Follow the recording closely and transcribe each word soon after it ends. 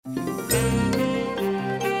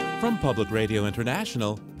From Public Radio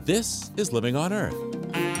International, this is Living on Earth.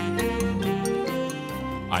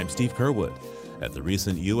 I'm Steve Curwood. At the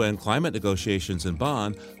recent UN climate negotiations in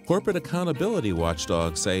Bonn, corporate accountability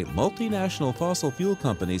watchdogs say multinational fossil fuel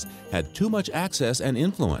companies had too much access and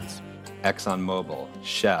influence. ExxonMobil,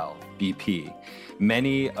 Shell, BP,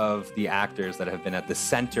 many of the actors that have been at the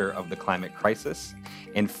center of the climate crisis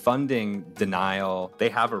and funding denial, they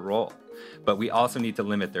have a role. But we also need to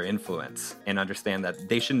limit their influence and understand that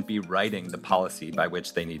they shouldn't be writing the policy by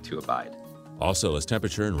which they need to abide. Also, as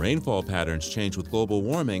temperature and rainfall patterns change with global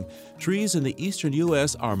warming, trees in the eastern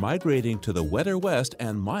U.S. are migrating to the wetter west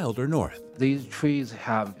and milder north. These trees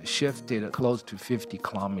have shifted close to 50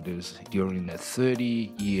 kilometers during a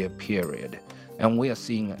 30-year period. And we are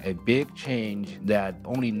seeing a big change that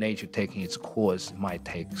only nature taking its course might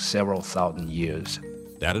take several thousand years.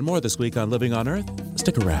 That and more this week on Living on Earth.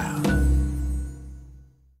 Stick around.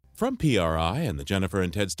 From PRI and the Jennifer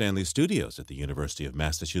and Ted Stanley studios at the University of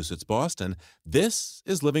Massachusetts, Boston, this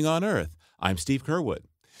is Living on Earth. I'm Steve Curwood.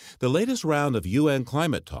 The latest round of UN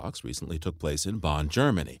climate talks recently took place in Bonn,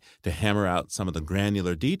 Germany, to hammer out some of the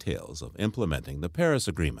granular details of implementing the Paris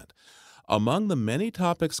Agreement. Among the many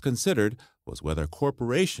topics considered was whether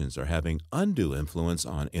corporations are having undue influence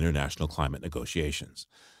on international climate negotiations.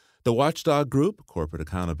 The watchdog group, Corporate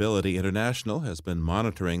Accountability International, has been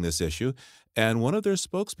monitoring this issue, and one of their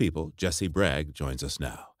spokespeople, Jesse Bragg, joins us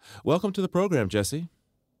now. Welcome to the program, Jesse.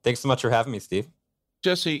 Thanks so much for having me, Steve.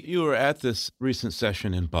 Jesse, you were at this recent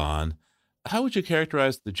session in Bonn. How would you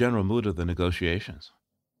characterize the general mood of the negotiations?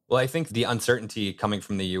 Well, I think the uncertainty coming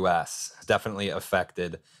from the U.S. definitely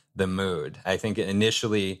affected the mood. I think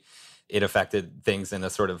initially it affected things in a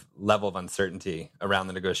sort of level of uncertainty around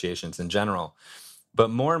the negotiations in general. But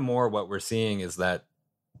more and more what we're seeing is that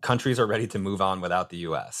countries are ready to move on without the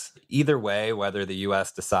U.S. Either way, whether the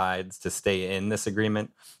U.S. decides to stay in this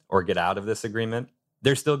agreement or get out of this agreement,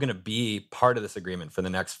 they're still going to be part of this agreement for the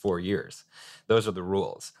next 4 years. Those are the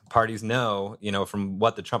rules. Parties know, from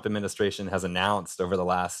what the Trump administration has announced over the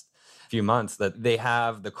last few months, that they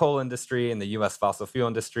have the coal industry and the U.S. fossil fuel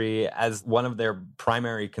industry as one of their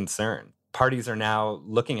primary concern. Parties are now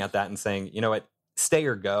looking at that and saying, you know what, stay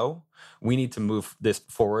or go. We need to move this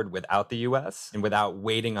forward without the U.S. and without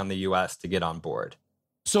waiting on the U.S. to get on board.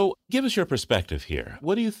 So give us your perspective here.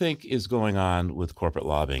 What do you think is going on with corporate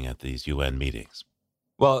lobbying at these UN meetings?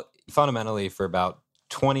 Well, fundamentally, for about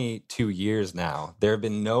 22 years now, there have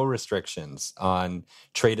been no restrictions on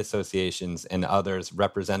trade associations and others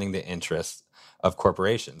representing the interests of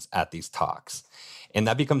corporations at these talks. And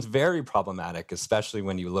that becomes very problematic, especially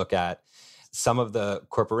when you look at some of the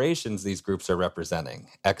corporations these groups are representing: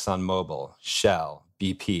 ExxonMobil, Shell,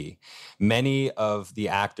 BP, many of the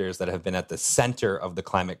actors that have been at the center of the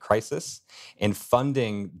climate crisis and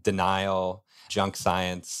funding denial, junk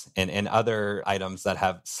science, and other items that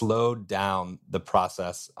have slowed down the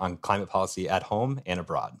process on climate policy at home and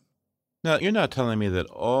abroad. Now, you're not telling me that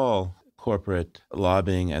all corporate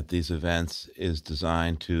lobbying at these events is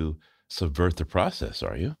designed to subvert the process,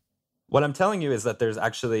 are you? What I'm telling you is that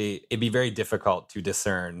it'd be very difficult to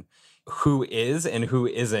discern who is and who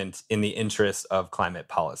isn't in the interest of climate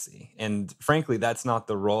policy. And frankly, that's not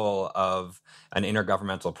the role of an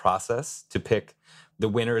intergovernmental process to pick the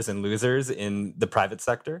winners and losers in the private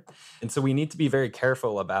sector. And so we need to be very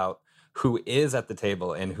careful about who is at the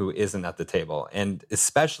table and who isn't at the table, and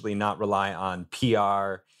especially not rely on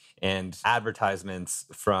PR and advertisements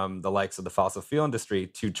from the likes of the fossil fuel industry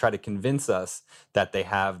to try to convince us that they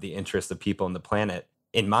have the interests of people on the planet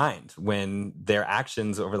in mind, when their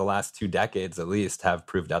actions over the last 2 decades at least have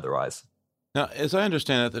proved otherwise. Now, as I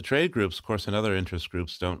understand it, the trade groups, of course, and other interest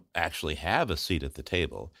groups don't actually have a seat at the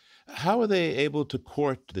table. How are they able to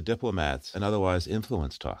court the diplomats and otherwise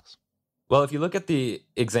influence talks? Well, if you look at the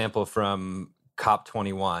example from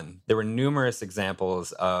COP21, there were numerous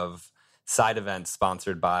examples of side events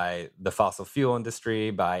sponsored by the fossil fuel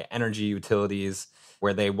industry, by energy utilities,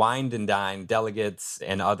 where they wined and dined delegates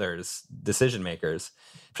and others, decision makers,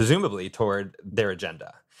 presumably toward their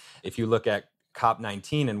agenda. If you look at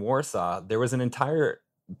COP19 in Warsaw, there was an entire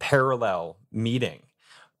parallel meeting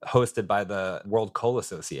hosted by the World Coal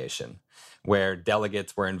Association, where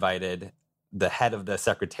delegates were invited. The head of the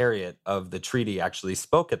secretariat of the treaty actually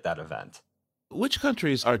spoke at that event. Which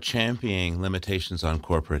countries are championing limitations on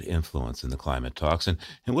corporate influence in the climate talks, and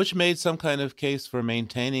which made some kind of case for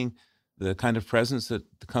maintaining the kind of presence that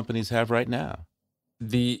the companies have right now?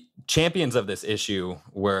 The champions of this issue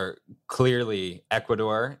were clearly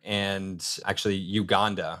Ecuador and actually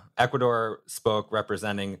Uganda. Ecuador spoke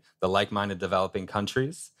representing the like-minded developing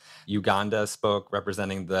countries. Uganda spoke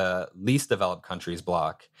representing the least developed countries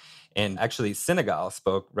bloc. And actually Senegal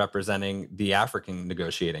spoke representing the African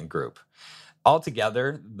negotiating group.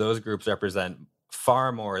 Altogether, those groups represent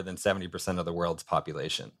far more than 70% of the world's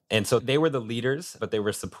population. And so they were the leaders, but they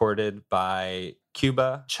were supported by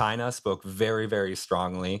Cuba. China spoke very, very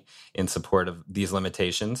strongly in support of these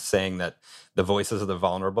limitations, saying that the voices of the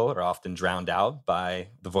vulnerable are often drowned out by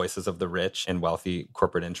the voices of the rich and wealthy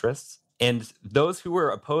corporate interests. And those who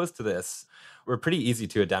were opposed to this were pretty easy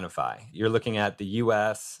to identify. You're looking at the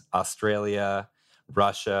US, Australia,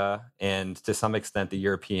 Russia, and to some extent the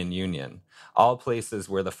European Union, all places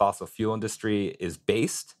where the fossil fuel industry is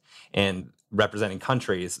based and representing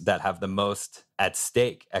countries that have the most at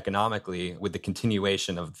stake economically with the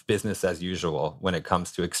continuation of business as usual when it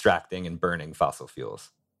comes to extracting and burning fossil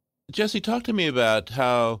fuels. Jesse, talk to me about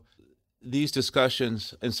how these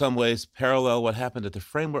discussions in some ways parallel what happened at the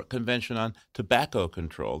Framework Convention on Tobacco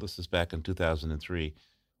Control. This is back in 2003.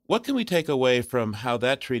 What can we take away from how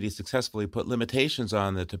that treaty successfully put limitations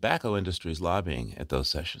on the tobacco industry's lobbying at those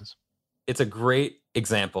sessions? It's a great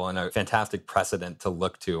example and a fantastic precedent to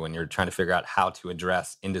look to when you're trying to figure out how to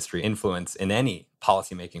address industry influence in any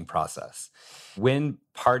policymaking process. When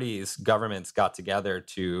parties, governments got together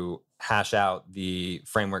to hash out the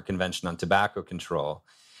Framework Convention on Tobacco Control,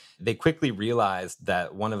 they quickly realized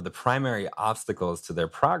that one of the primary obstacles to their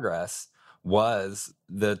progress was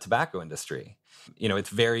the tobacco industry. It's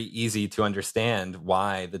very easy to understand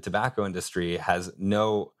why the tobacco industry has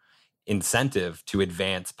no incentive to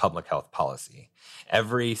advance public health policy.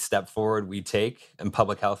 Every step forward we take in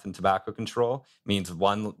public health and tobacco control means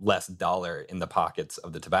one less dollar in the pockets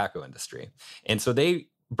of the tobacco industry. And so they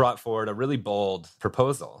brought forward a really bold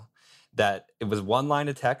proposal that it was one line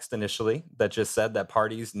of text initially that just said that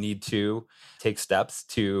parties need to take steps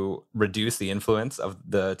to reduce the influence of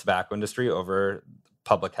the tobacco industry over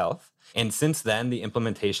public health. And since then, the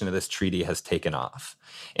implementation of this treaty has taken off.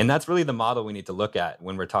 And that's really the model we need to look at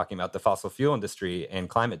when we're talking about the fossil fuel industry and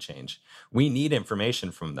climate change. We need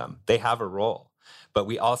information from them. They have a role. But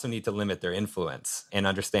we also need to limit their influence and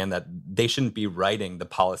understand that they shouldn't be writing the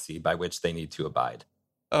policy by which they need to abide.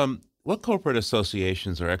 What corporate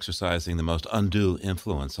associations are exercising the most undue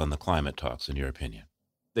influence on the climate talks, in your opinion?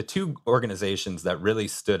 The two organizations that really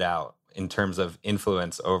stood out in terms of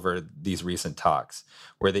influence over these recent talks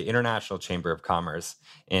were the International Chamber of Commerce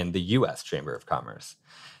and the U.S. Chamber of Commerce.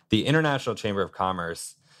 The International Chamber of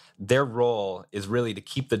Commerce, their role is really to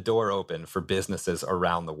keep the door open for businesses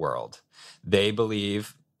around the world. They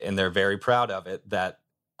believe, and they're very proud of it, that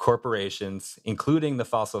corporations, including the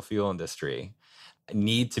fossil fuel industry,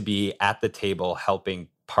 need to be at the table helping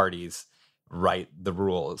parties write the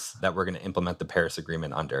rules that we're going to implement the Paris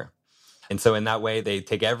Agreement under. And so in that way, they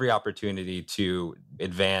take every opportunity to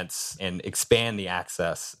advance and expand the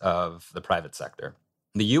access of the private sector.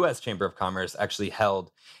 The U.S. Chamber of Commerce actually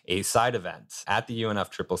held a side event at the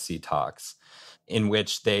UNFCCC talks in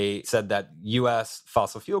which they said that U.S.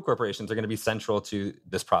 fossil fuel corporations are going to be central to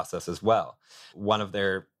this process as well. One of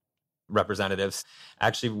their representatives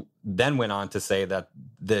actually then went on to say that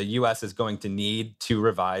the U.S. is going to need to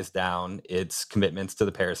revise down its commitments to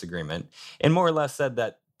the Paris Agreement, and more or less said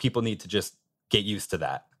that people need to just get used to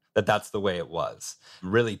that that's the way it was,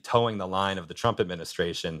 really towing the line of the Trump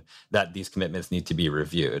administration that these commitments need to be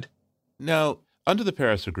reviewed. Now, under the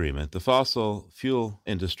Paris Agreement, the fossil fuel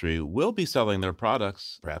industry will be selling their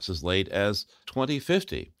products perhaps as late as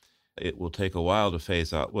 2050. It will take a while to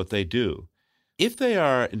phase out what they do. If they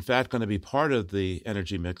are, in fact, going to be part of the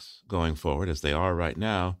energy mix going forward, as they are right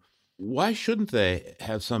now, why shouldn't they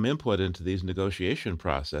have some input into these negotiation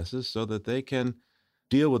processes so that they can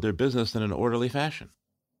deal with their business in an orderly fashion?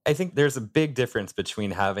 I think there's a big difference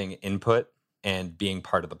between having input and being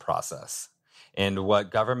part of the process. And what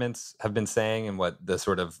governments have been saying and what the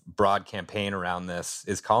sort of broad campaign around this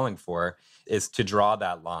is calling for is to draw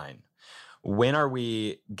that line. When are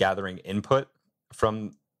we gathering input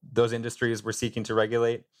from those industries we're seeking to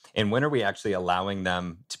regulate? And when are we actually allowing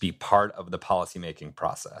them to be part of the policymaking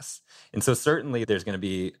process? And so certainly there's going to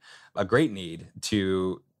be a great need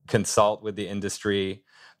to consult with the industry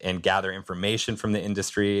and gather information from the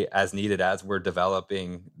industry as needed as we're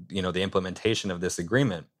developing, the implementation of this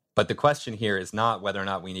agreement. But the question here is not whether or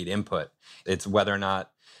not we need input. It's whether or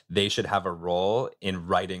not they should have a role in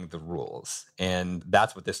writing the rules. And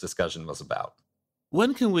that's what this discussion was about.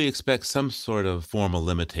 When can we expect some sort of formal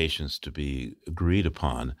limitations to be agreed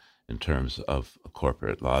upon in terms of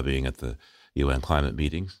corporate lobbying at the UN climate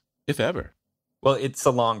meetings, if ever? Well, it's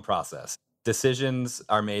a long process. Decisions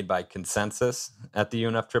are made by consensus at the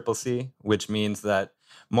UNFCCC, which means that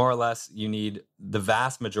more or less you need the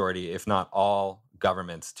vast majority, if not all,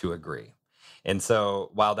 governments to agree. And so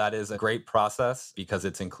while that is a great process because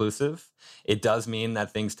it's inclusive, it does mean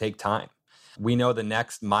that things take time. We know the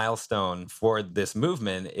next milestone for this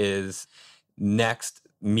movement is next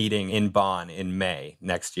meeting in Bonn in May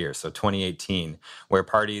next year, so 2018, where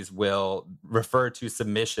parties will refer to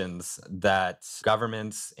submissions that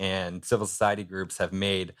governments and civil society groups have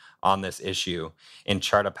made on this issue and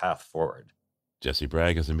chart a path forward. Jesse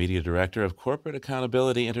Bragg is the Media Director of Corporate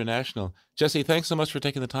Accountability International. Jesse, thanks so much for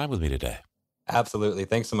taking the time with me today. Absolutely.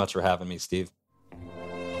 Thanks so much for having me, Steve.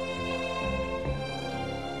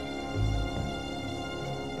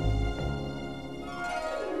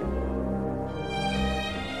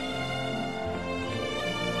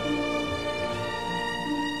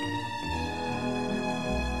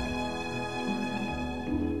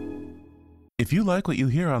 If you like what you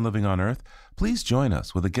hear on Living on Earth, please join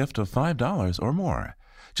us with a gift of $5 or more.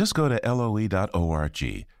 Just go to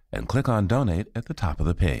LOE.org and click on Donate at the top of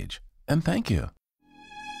the page. And thank you.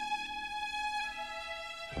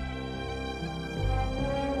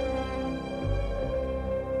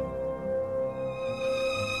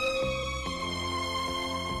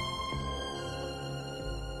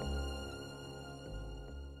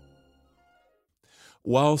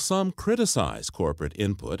 While some criticize corporate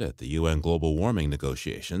input at the UN global warming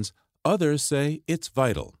negotiations, others say it's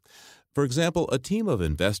vital. For example, a team of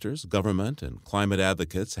investors, government, and climate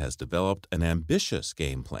advocates has developed an ambitious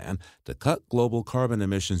game plan to cut global carbon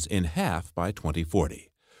emissions in half by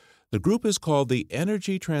 2040. The group is called the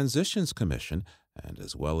Energy Transitions Commission, and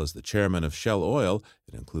as well as the chairman of Shell Oil,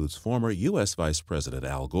 it includes former U.S. Vice President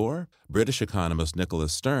Al Gore, British economist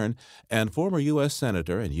Nicholas Stern, and former U.S.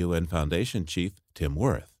 Senator and UN Foundation Chief Tim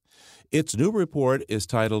Wirth. Its new report is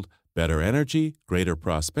titled Better Energy, Greater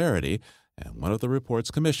Prosperity, and one of the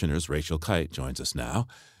report's commissioners, Rachel Kite, joins us now.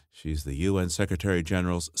 She's the UN Secretary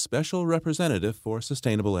General's Special Representative for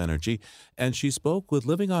Sustainable Energy, and she spoke with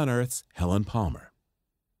Living on Earth's Helen Palmer.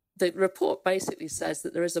 The report basically says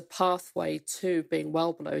that there is a pathway to being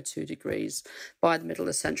well below 2 degrees by the middle of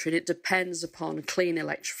the century, and it depends upon clean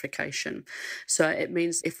electrification. So it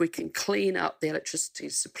means if we can clean up the electricity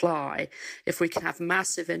supply, if we can have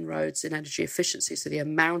massive inroads in energy efficiency, so the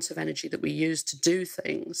amount of energy that we use to do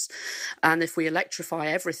things, and if we electrify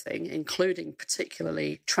everything, including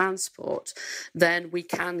particularly transport, then we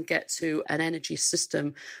can get to an energy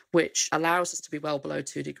system which allows us to be well below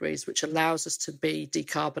 2 degrees, which allows us to be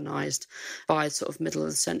decarbonised by sort of middle of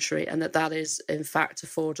the century, and that is in fact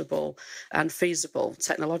affordable and feasible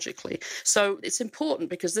technologically. So it's important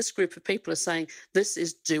because this group of people are saying this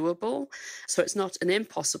is doable. So it's not an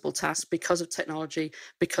impossible task because of technology,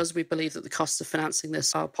 because we believe that the costs of financing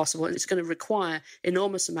this are possible, and it's going to require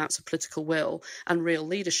enormous amounts of political will and real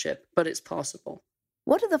leadership, but it's possible.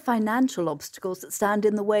 What are the financial obstacles that stand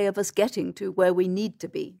in the way of us getting to where we need to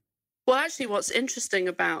be? Well, actually, what's interesting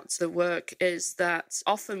about the work is that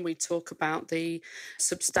often we talk about the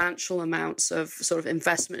substantial amounts of sort of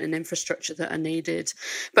investment in infrastructure that are needed.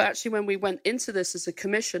 But actually, when we went into this as a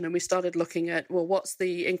commission and we started looking at, well, what's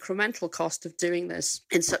the incremental cost of doing this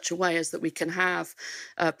in such a way as that we can have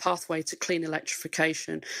a pathway to clean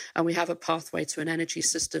electrification, and we have a pathway to an energy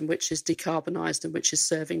system which is decarbonised and which is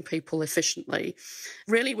serving people efficiently.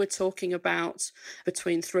 Really, we're talking about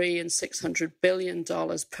between $300 and $600 billion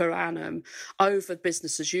per annum over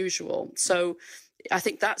business as usual. So I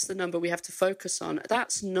think that's the number we have to focus on.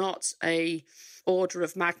 That's not a order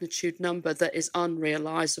of magnitude number that is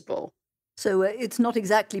unrealizable. So it's not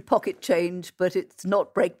exactly pocket change, but it's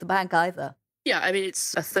not break the bank either. Yeah, I mean,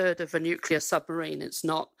 it's a third of a nuclear submarine. It's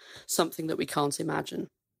not something that we can't imagine.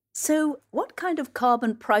 So what kind of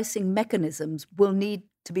carbon pricing mechanisms will need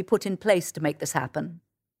to be put in place to make this happen?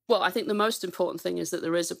 Well, I think the most important thing is that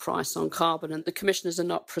there is a price on carbon, and the commissioners are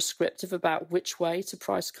not prescriptive about which way to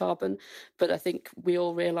price carbon. But I think we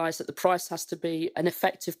all realise that the price has to be an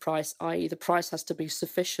effective price, i.e. the price has to be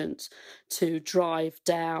sufficient to drive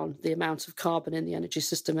down the amount of carbon in the energy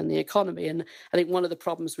system and the economy. And I think one of the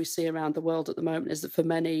problems we see around the world at the moment is that for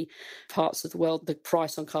many parts of the world, the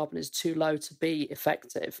price on carbon is too low to be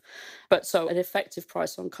effective. But so an effective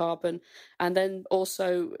price on carbon, and then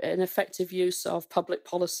also an effective use of public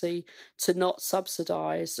policy to not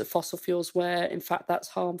subsidise fossil fuels where, in fact, that's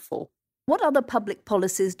harmful. What other public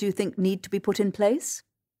policies do you think need to be put in place?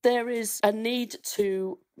 There is a need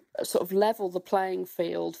to sort of level the playing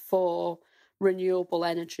field for renewable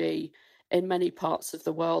energy in many parts of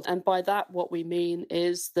the world. And by that, what we mean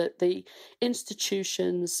is that the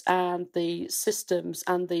institutions and the systems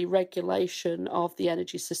and the regulation of the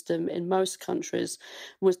energy system in most countries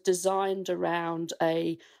was designed around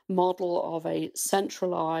a model of a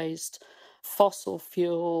centralized, fossil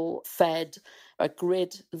fuel fed, a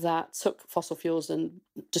grid that took fossil fuels and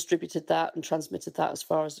distributed that and transmitted that as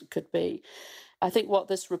far as it could be. I think what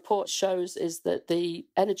this report shows is that the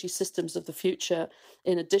energy systems of the future,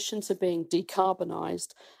 in addition to being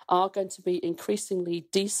decarbonised, are going to be increasingly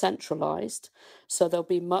decentralised. So they'll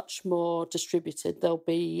be much more distributed. There'll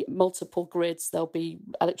be multiple grids. There'll be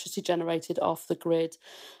electricity generated off the grid.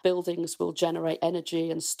 Buildings will generate energy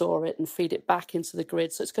and store it and feed it back into the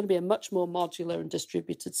grid. So it's going to be a much more modular and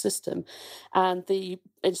distributed system. And the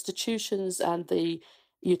institutions and the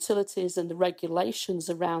utilities and the regulations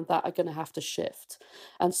around that are going to have to shift.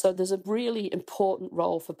 And so there's a really important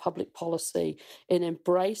role for public policy in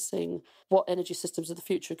embracing what energy systems of the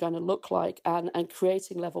future are going to look like and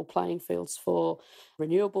creating level playing fields for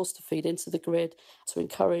renewables to feed into the grid, to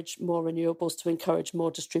encourage more renewables, to encourage more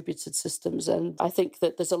distributed systems. And I think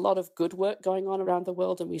that there's a lot of good work going on around the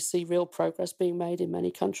world, and we see real progress being made in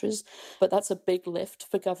many countries. But that's a big lift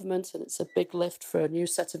for government, and it's a big lift for a new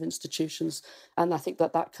set of institutions. And I think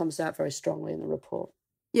that comes out very strongly in the report.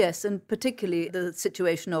 Yes, and particularly the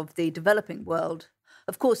situation of the developing world.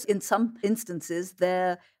 Of course, in some instances,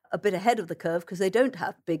 they're a bit ahead of the curve because they don't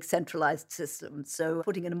have big centralized systems. So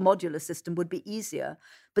putting in a modular system would be easier.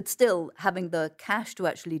 But still, having the cash to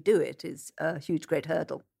actually do it is a huge, great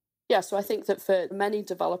hurdle. Yeah, so I think that for many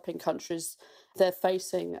developing countries, they're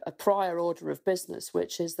facing a prior order of business,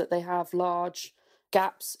 which is that they have large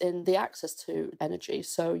gaps in the access to energy.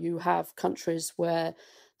 So you have countries where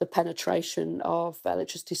the penetration of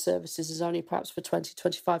electricity services is only perhaps for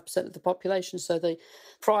 20-25% of the population. So the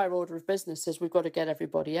prior order of business is we've got to get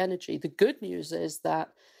everybody energy. The good news is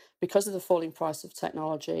that because of the falling price of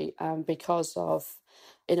technology and because of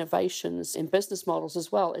innovations in business models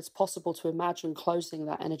as well, it's possible to imagine closing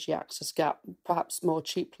that energy access gap perhaps more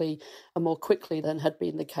cheaply and more quickly than had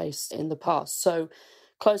been the case in the past. So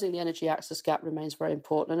closing the energy access gap remains very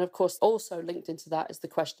important. And of course, also linked into that is the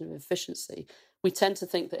question of efficiency. We tend to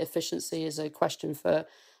think that efficiency is a question for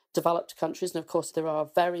developed countries. And of course, there are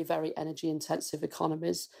very, very energy intensive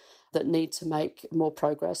economies that need to make more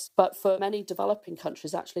progress. But for many developing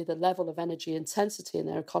countries, actually, the level of energy intensity in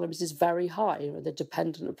their economies is very high. They're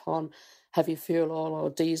dependent upon heavy fuel oil or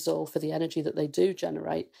diesel for the energy that they do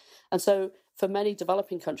generate. And so for many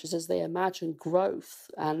developing countries, as they imagine growth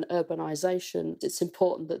and urbanization, it's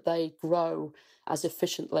important that they grow as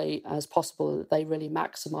efficiently as possible, that they really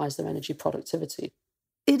maximize their energy productivity.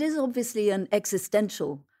 It is obviously an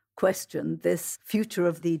existential question, this future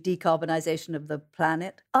of the decarbonization of the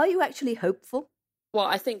planet. Are you actually hopeful? Well,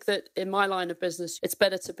 I think that in my line of business, it's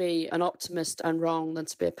better to be an optimist and wrong than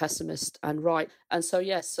to be a pessimist and right. And so,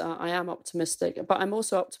 yes, I am optimistic, but I'm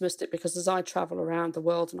also optimistic because as I travel around the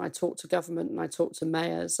world and I talk to government and I talk to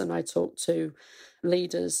mayors and I talk to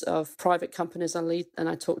leaders of private companies and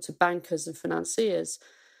I talk to bankers and financiers,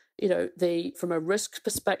 you know, from a risk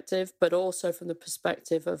perspective, but also from the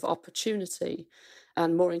perspective of opportunity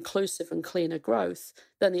and more inclusive and cleaner growth,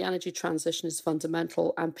 then the energy transition is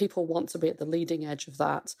fundamental and people want to be at the leading edge of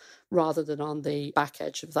that rather than on the back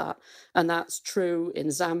edge of that. And that's true in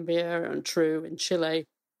Zambia and true in Chile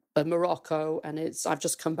and Morocco, and I've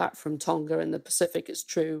just come back from Tonga in the Pacific. It's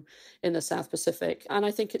true in the South Pacific. And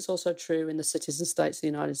I think it's also true in the cities and states of the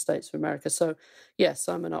United States of America. So yes,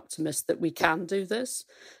 I'm an optimist that we can do this.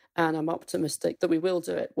 And I'm optimistic that we will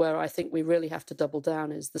do it. Where I think we really have to double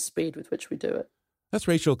down is the speed with which we do it. That's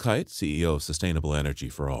Rachel Kyte, CEO of Sustainable Energy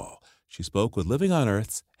for All. She spoke with Living on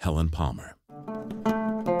Earth's Helen Palmer.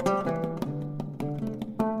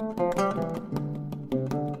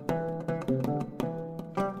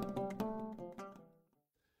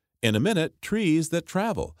 In a minute, trees that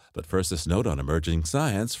travel. But first, this note on emerging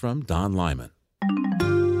science from Don Lyman.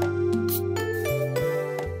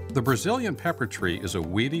 The Brazilian pepper tree is a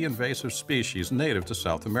weedy invasive species native to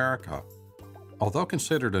South America. Although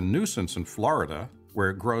considered a nuisance in Florida, where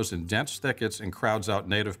it grows in dense thickets and crowds out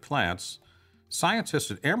native plants,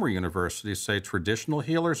 scientists at Emory University say traditional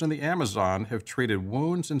healers in the Amazon have treated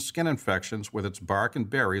wounds and skin infections with its bark and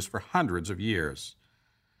berries for hundreds of years.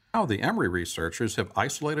 Now the Emory researchers have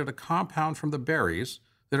isolated a compound from the berries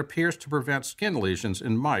that appears to prevent skin lesions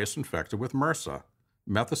in mice infected with MRSA,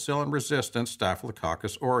 methicillin-resistant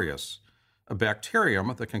Staphylococcus aureus, a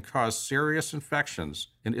bacterium that can cause serious infections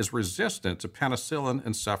and is resistant to penicillin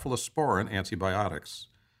and cephalosporin antibiotics.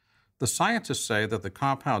 The scientists say that the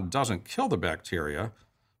compound doesn't kill the bacteria,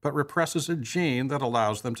 but represses a gene that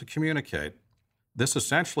allows them to communicate. This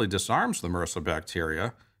essentially disarms the MRSA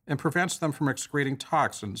bacteria and prevents them from excreting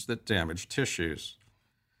toxins that damage tissues.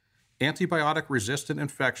 Antibiotic-resistant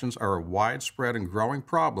infections are a widespread and growing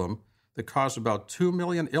problem that cause about 2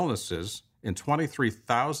 million illnesses and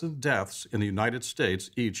 23,000 deaths in the United States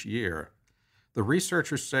each year. The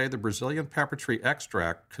researchers say the Brazilian pepper tree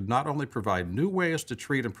extract could not only provide new ways to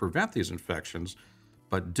treat and prevent these infections,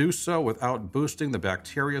 but do so without boosting the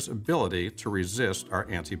bacteria's ability to resist our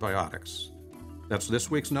antibiotics. That's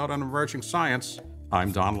this week's Note on Emerging Science.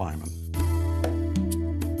 I'm Don Lyman.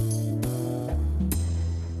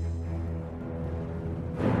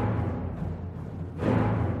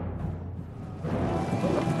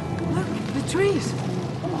 Look, the trees.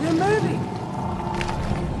 They're moving.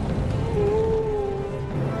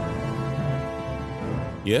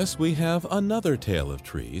 Yes, we have another tale of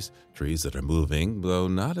trees that are moving, though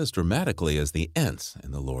not as dramatically as the Ents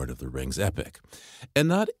in the Lord of the Rings epic. And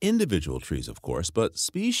not individual trees, of course, but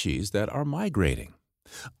species that are migrating.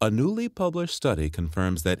 A newly published study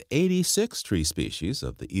confirms that 86 tree species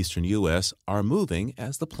of the eastern U.S. are moving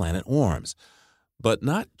as the planet warms. But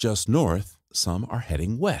not just north, some are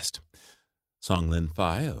heading west. Song-Lin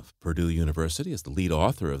Fai of Purdue University is the lead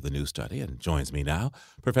author of the new study and joins me now.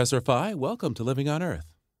 Professor Fai, welcome to Living on Earth.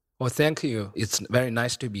 Well, thank you. It's very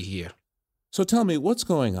nice to be here. So tell me, what's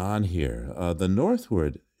going on here? The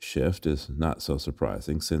northward shift is not so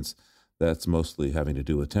surprising since that's mostly having to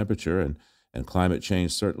do with temperature, and climate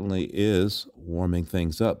change certainly is warming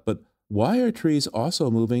things up. But why are trees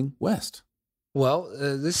also moving west? Well,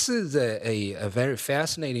 this is a very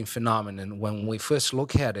fascinating phenomenon. When we first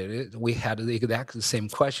look at it, we had exactly the same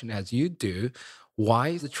question as you do.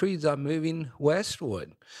 Why the trees are moving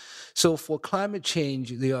westward? So for climate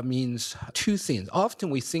change, there means two things. Often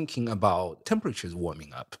we're thinking about temperatures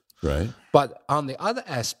warming up. Right. But on the other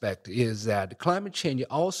aspect is that climate change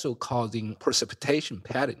also causing precipitation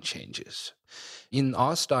pattern changes. In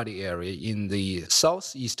our study area, in the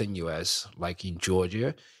southeastern U.S., like in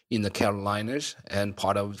Georgia, in the Carolinas, and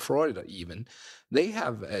part of Florida even, they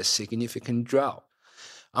have a significant drought.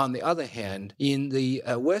 On the other hand, in the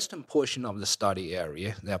western portion of the study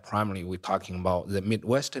area, that primarily we're talking about the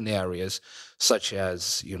Midwestern areas, such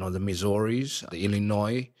as, the Missouris, the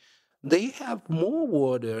Illinois, they have more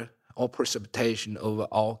water or precipitation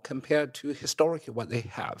overall compared to historically what they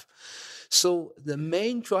have. So the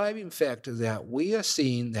main driving factor that we are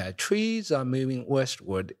seeing that trees are moving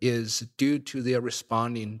westward is due to their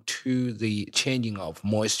responding to the changing of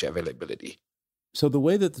moisture availability. So the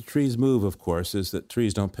way that the trees move, of course, is that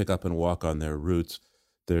trees don't pick up and walk on their roots.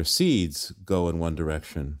 Their seeds go in one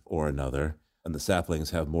direction or another, and the saplings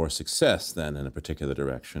have more success than in a particular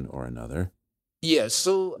direction or another. Yes,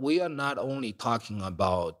 so we are not only talking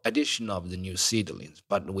about addition of the new seedlings,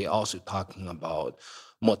 but we're also talking about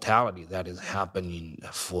mortality that is happening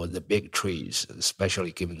for the big trees,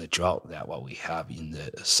 especially given the drought that what we have in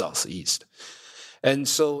the southeast. And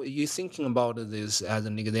so you're thinking about this as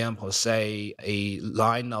an example, say a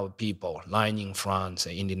line of people lining from,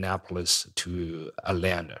 say, Indianapolis to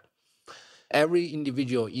Atlanta. Every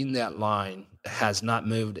individual in that line has not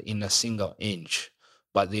moved in a single inch,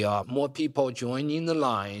 but there are more people joining the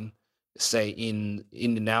line, say in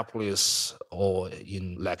Indianapolis or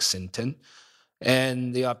in Lexington,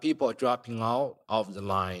 and there are people dropping out of the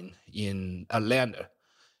line in Atlanta.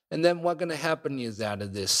 And then what's going to happen is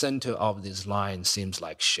that the center of this line seems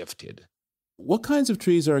like shifted. What kinds of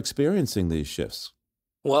trees are experiencing these shifts?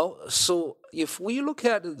 Well, so if we look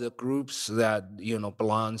at the groups that,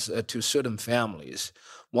 belongs to certain families,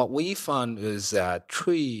 what we found is that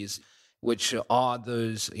trees, which are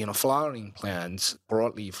those, flowering plants,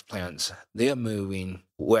 broadleaf plants, they're moving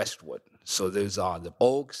westward. So those are the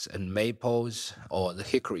oaks and maples or the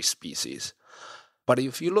hickory species. But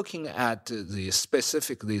if you're looking at these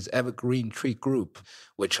evergreen tree group,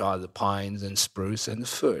 which are the pines and spruce and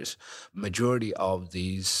firs, majority of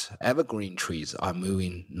these evergreen trees are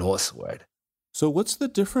moving northward. So what's the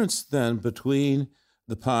difference then between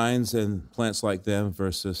the pines and plants like them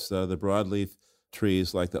versus the broadleaf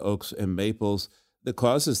trees like the oaks and maples that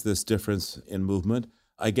causes this difference in movement?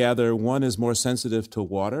 I gather one is more sensitive to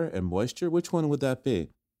water and moisture. Which one would that be?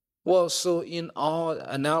 Well, so in our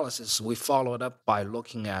analysis, we followed up by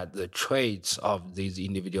looking at the traits of these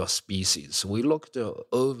individual species. We looked at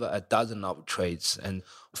over a dozen of traits, and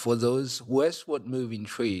for those westward moving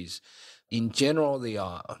trees, in general, they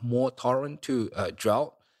are more tolerant to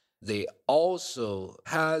drought. They also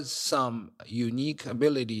has some unique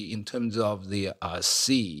ability in terms of the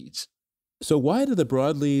seeds. So why do the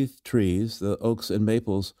broadleaf trees, the oaks and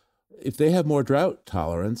maples, if they have more drought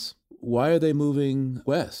tolerance, why are they moving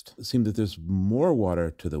west? It seems that there's more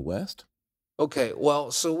water to the west. Okay,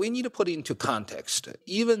 well, so we need to put it into context.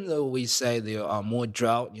 Even though we say there are more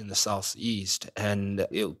drought in the southeast and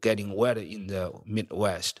it's getting wetter in the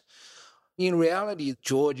Midwest, in reality,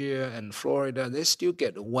 Georgia and Florida, they still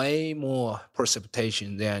get way more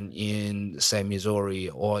precipitation than in, say, Missouri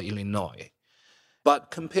or Illinois.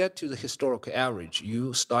 But compared to the historical average,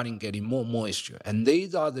 you're starting getting more moisture. And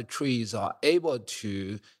these are the trees are able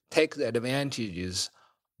to take the advantages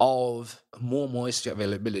of more moisture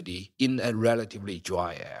availability in a relatively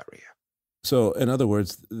dry area. So, in other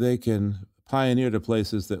words, they can pioneer to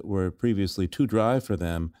places that were previously too dry for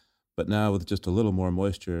them, but now with just a little more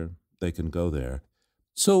moisture, they can go there.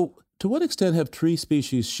 So, to what extent have tree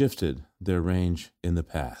species shifted their range in the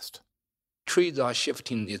past? Trees are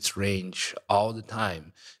shifting its range all the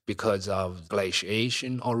time because of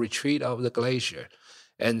glaciation or retreat of the glacier.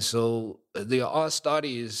 And so there are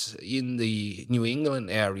studies in the New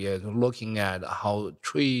England area looking at how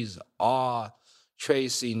trees are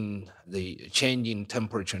tracing the changing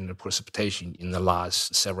temperature and precipitation in the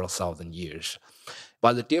last several thousand years.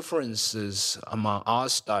 But the differences among our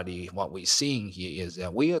study, what we're seeing here is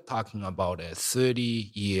that we are talking about a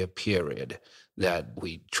 30-year period that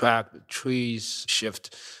we tracked trees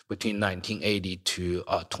shift between 1980 to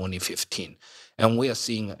 2015. And we are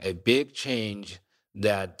seeing a big change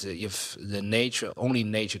that if only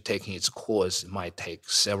nature taking its course, it might take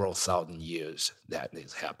several thousand years that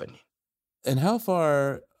is happening. And how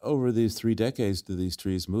far over these 3 decades do these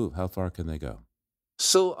trees move? How far can they go?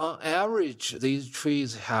 So on average, these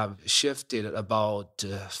trees have shifted about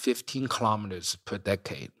 15 kilometers per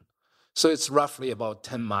decade. So it's roughly about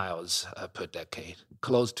 10 miles per decade,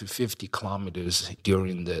 close to 50 kilometers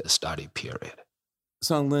during the study period.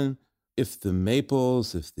 Song-Lin, if the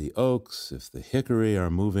maples, if the oaks, if the hickory are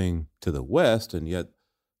moving to the west, and yet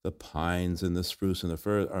the pines and the spruce and the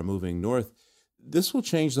fir are moving north, this will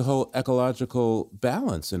change the whole ecological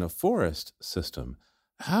balance in a forest system.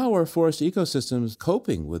 How are forest ecosystems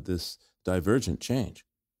coping with this divergent change?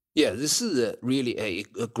 Yeah, this is really a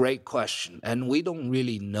great question, and we don't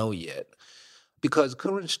really know yet. Because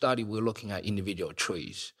current study, we're looking at individual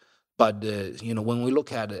trees. But when we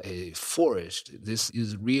look at a forest, this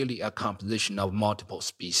is really a composition of multiple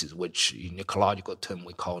species, which in ecological term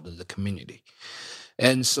we call the community.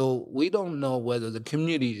 And so we don't know whether the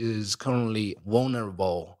community is currently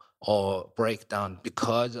vulnerable or break down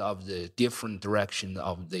because of the different direction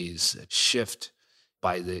of these shift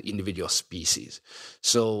by the individual species.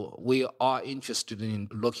 So we are interested in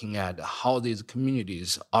looking at how these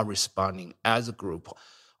communities are responding as a group.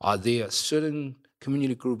 Are there certain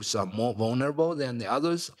community groups are more vulnerable than the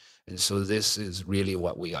others? And so this is really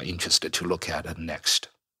what we are interested to look at next.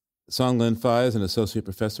 Song-Lin Fai is an associate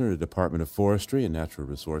professor in the Department of Forestry and Natural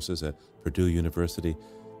Resources at Purdue University.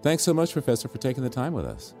 Thanks so much, Professor, for taking the time with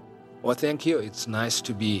us. Well, thank you. It's nice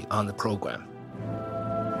to be on the program.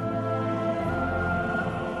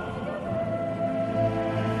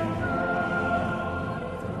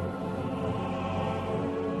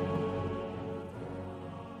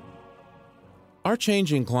 Our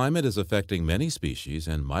changing climate is affecting many species,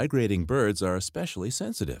 and migrating birds are especially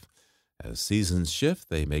sensitive. As seasons shift,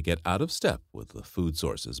 they may get out of step with the food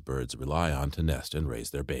sources birds rely on to nest and raise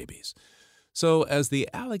their babies. So, as the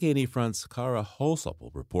Allegheny Front's Kara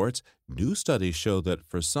Holsopple reports, new studies show that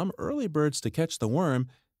for some early birds to catch the worm,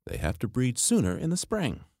 they have to breed sooner in the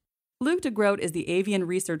spring. Luc de Groot is the avian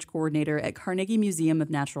research coordinator at Carnegie Museum of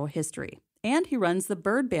Natural History, and he runs the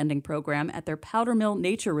bird banding program at their Powder Mill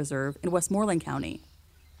Nature Reserve in Westmoreland County.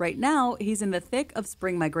 Right now, he's in the thick of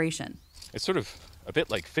spring migration. It's sort of a bit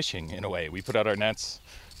like fishing in a way. We put out our nets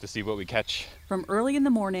to see what we catch. From early in the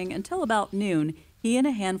morning until about noon, he and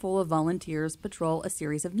a handful of volunteers patrol a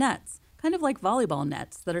series of nets, kind of like volleyball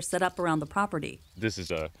nets that are set up around the property. This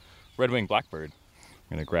is a red-winged blackbird.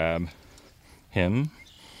 I'm going to grab him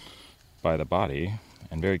by the body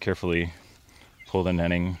and very carefully pull the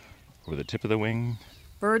netting over the tip of the wing.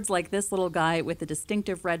 Birds like this little guy with the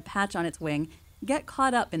distinctive red patch on its wing get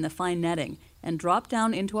caught up in the fine netting and drop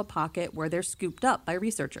down into a pocket where they're scooped up by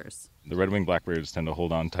researchers. The red-winged blackbirds tend to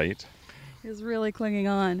hold on tight. He's really clinging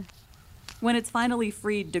on. When it's finally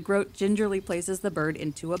freed, de Groot gingerly places the bird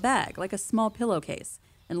into a bag, like a small pillowcase,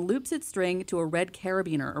 and loops its string to a red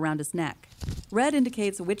carabiner around his neck. Red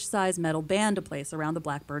indicates which size metal band to place around the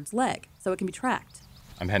blackbird's leg, so it can be tracked.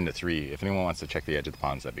 I'm heading to 3. If anyone wants to check the edge of the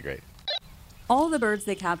ponds, that'd be great. All the birds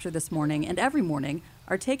they capture this morning and every morning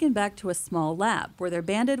are taken back to a small lab where they're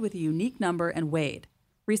banded with a unique number and weighed.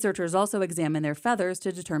 Researchers also examine their feathers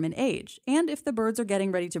to determine age and if the birds are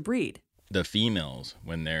getting ready to breed. The females,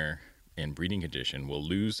 when they're in breeding condition will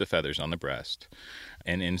lose the feathers on the breast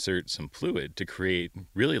and insert some fluid to create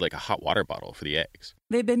really like a hot water bottle for the eggs.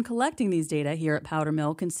 They've been collecting these data here at Powder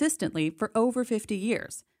Mill consistently for over 50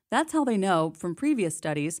 years. That's how they know from previous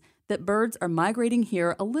studies that birds are migrating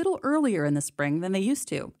here a little earlier in the spring than they used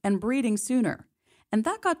to and breeding sooner. And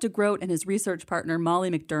that got DeGroat and his research partner Molly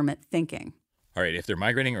McDermott thinking. All right, if they're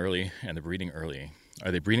migrating early and they're breeding early,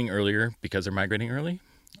 are they breeding earlier because they're migrating early?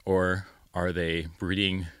 Or are they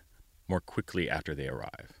breeding more quickly after they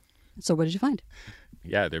arrive? So what did you find?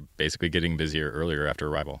 Yeah, they're basically getting busier earlier after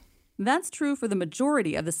arrival. That's true for the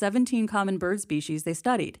majority of the 17 common bird species they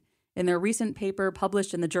studied. In their recent paper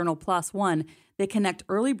published in the journal PLOS One, they connect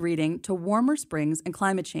early breeding to warmer springs and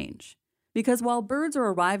climate change. Because while birds are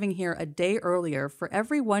arriving here a day earlier for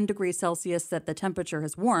every 1 degree Celsius that the temperature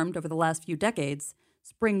has warmed over the last few decades,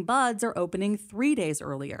 spring buds are opening 3 days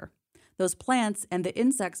earlier. Those plants and the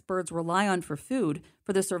insects birds rely on for food,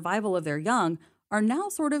 for the survival of their young, are now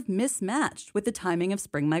sort of mismatched with the timing of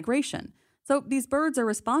spring migration. So these birds are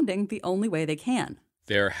responding the only way they can.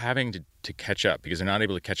 They're having to catch up because they're not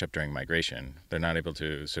able to catch up during migration. They're not able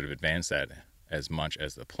to sort of advance that as much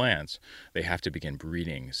as the plants. They have to begin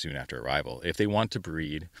breeding soon after arrival. If they want to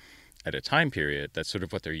breed at a time period, that's sort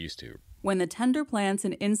of what they're used to. When the tender plants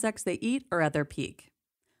and insects they eat are at their peak.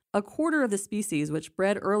 A quarter of the species which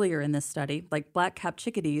bred earlier in this study, like black-capped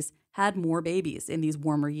chickadees, had more babies in these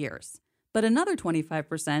warmer years. But another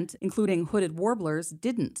 25%, including hooded warblers,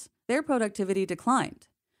 didn't. Their productivity declined.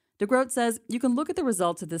 DeGroat says you can look at the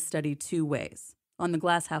results of this study 2 ways. On the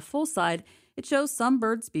glass half full side, it shows some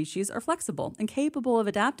bird species are flexible and capable of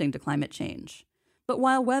adapting to climate change. But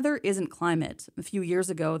while weather isn't climate, a few years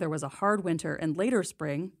ago there was a hard winter and later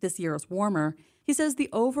spring, this year is warmer, he says the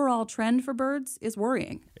overall trend for birds is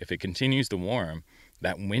worrying. If it continues to warm,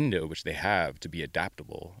 that window which they have to be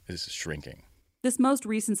adaptable is shrinking. This most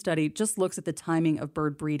recent study just looks at the timing of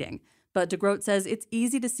bird breeding, but DeGroat says it's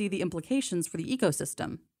easy to see the implications for the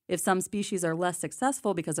ecosystem. If some species are less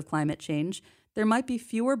successful because of climate change, there might be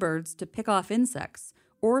fewer birds to pick off insects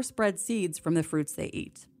or spread seeds from the fruits they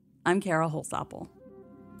eat. I'm Kara Holsopple.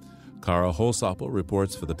 Kara Holsopple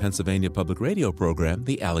reports for the Pennsylvania Public Radio program,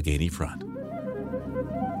 The Allegheny Front.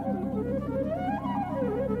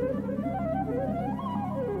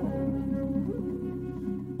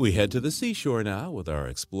 We head to the seashore now with our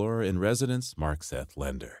explorer-in-residence, Mark Seth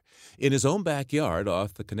Lender. In his own backyard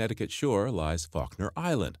off the Connecticut shore lies Faulkner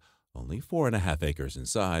Island, only 4.5 acres in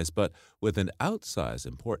size, but with an outsized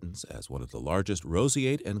importance as one of the largest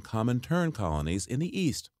roseate and common tern colonies in the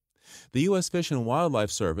East. The U.S. Fish and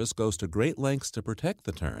Wildlife Service goes to great lengths to protect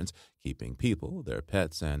the terns, keeping people, their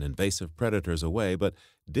pets, and invasive predators away, but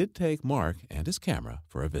did take Mark and his camera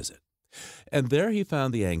for a visit. And there he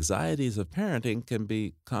found the anxieties of parenting can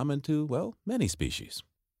be common to, well, many species.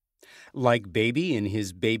 Like baby in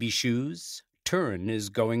his baby shoes, Tern is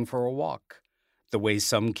going for a walk, the way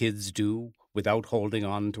some kids do, without holding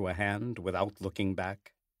on to a hand, without looking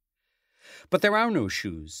back. But there are no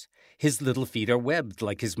shoes. His little feet are webbed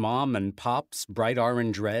like his mom and pop's, bright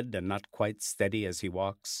orange red and not quite steady as he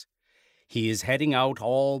walks. He is heading out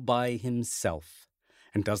all by himself,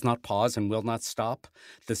 and does not pause and will not stop.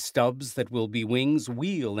 The stubs that will be wings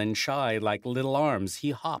wheel and shy like little arms.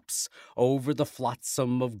 He hops over the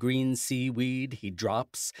flotsam of green seaweed. He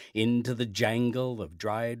drops into the jangle of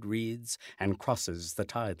dried reeds and crosses the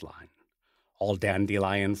tide line. All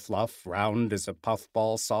dandelion fluff, round as a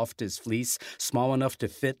puffball, soft as fleece, small enough to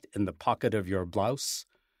fit in the pocket of your blouse.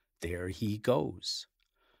 There he goes.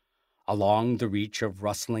 Along the reach of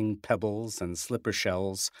rustling pebbles and slipper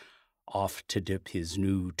shells, off to dip his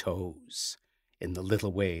new toes in the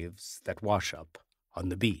little waves that wash up on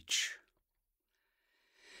the beach.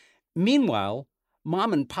 Meanwhile,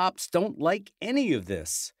 Mom and Pops don't like any of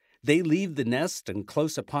this. They leave the nest and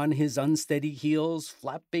close upon his unsteady heels,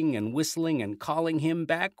 flapping and whistling and calling him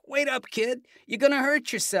back. Wait up, kid. You're going to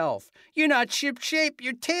hurt yourself. You're not ship-shape.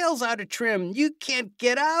 Your tail's out of trim. You can't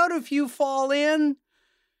get out if you fall in.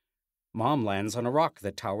 Mom lands on a rock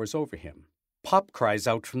that towers over him. Pop cries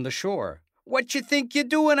out from the shore, "What you think you're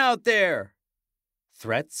doing out there?"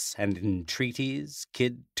 Threats and entreaties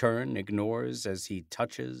Kid Tern ignores as he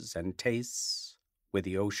touches and tastes where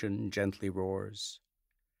the ocean gently roars.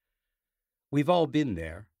 We've all been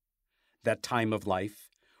there. That time of life,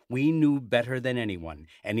 we knew better than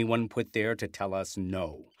anyone put there to tell us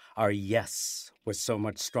no. Our yes was so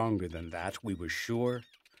much stronger than that, we were sure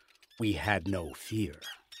we had no fear.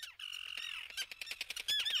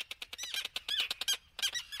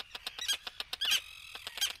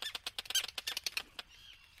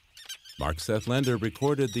 Mark Seth Lender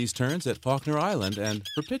recorded these terns at Faulkner Island, and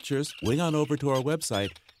for pictures, wing on over to our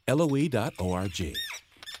website, LOE.org.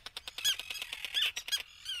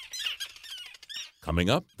 Coming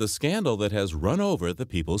up, the scandal that has run over the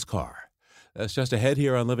people's car. That's just ahead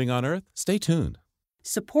here on Living on Earth. Stay tuned.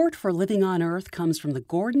 Support for Living on Earth comes from the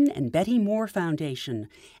Gordon and Betty Moore Foundation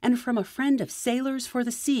and from a friend of Sailors for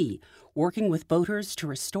the Sea, working with boaters to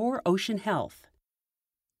restore ocean health.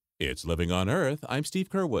 It's Living on Earth. I'm Steve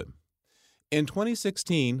Curwood. In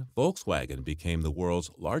 2016, Volkswagen became the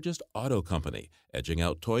world's largest auto company, edging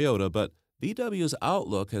out Toyota, but VW's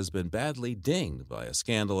outlook has been badly dinged by a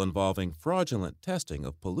scandal involving fraudulent testing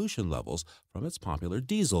of pollution levels from its popular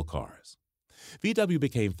diesel cars. VW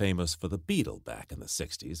became famous for the Beetle back in the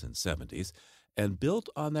 60s and 70s and built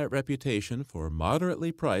on that reputation for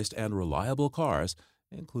moderately priced and reliable cars,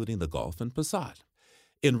 including the Golf and Passat.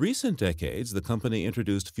 In recent decades, the company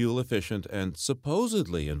introduced fuel-efficient and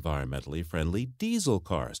supposedly environmentally friendly diesel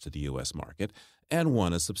cars to the U.S. market and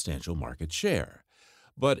won a substantial market share.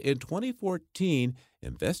 But in 2014,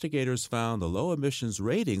 investigators found the low emissions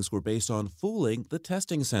ratings were based on fooling the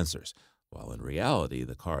testing sensors, while in reality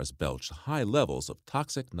the cars belched high levels of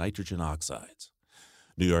toxic nitrogen oxides.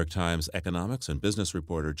 New York Times economics and business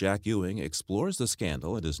reporter Jack Ewing explores the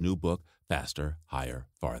scandal in his new book, Faster, Higher,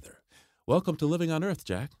 Farther. Welcome to Living on Earth,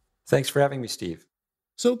 Jack. Thanks for having me, Steve.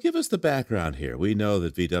 So give us the background here. We know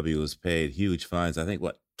that VW was paid huge fines, I think,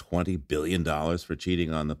 $20 billion for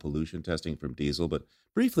cheating on the pollution testing from diesel. But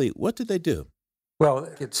briefly, what did they do? Well,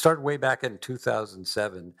 it started way back in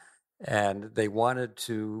 2007, and they wanted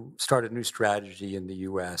to start a new strategy in the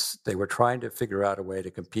U.S. They were trying to figure out a way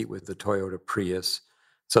to compete with the Toyota Prius.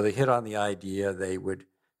 So they hit on the idea they would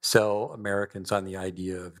sell Americans on the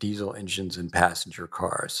idea of diesel engines in passenger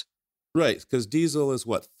cars. Right, because diesel is,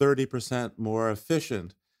 30% more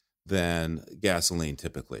efficient than gasoline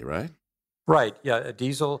typically, right? Right, yeah. A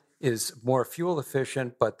diesel is more fuel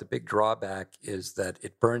efficient, but the big drawback is that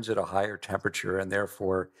it burns at a higher temperature, and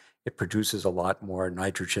therefore it produces a lot more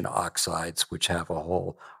nitrogen oxides, which have a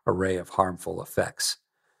whole array of harmful effects.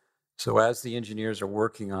 So as the engineers are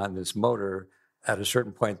working on this motor, at a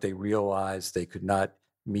certain point they realized they could not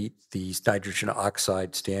meet these nitrogen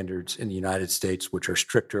oxide standards in the United States, which are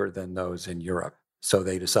stricter than those in Europe. So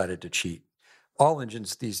they decided to cheat. All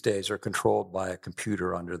engines these days are controlled by a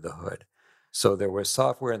computer under the hood. So there was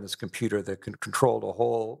software in this computer that controlled a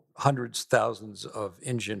whole hundreds, thousands of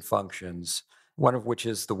engine functions, one of which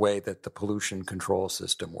is the way that the pollution control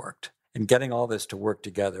system worked. And getting all this to work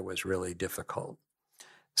together was really difficult.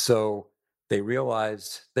 So they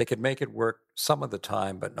realized they could make it work some of the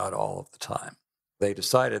time, but not all of the time. They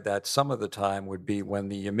decided that some of the time would be when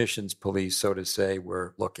the emissions police, so to say,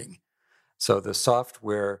 were looking. So the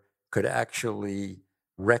software could actually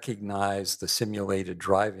recognize the simulated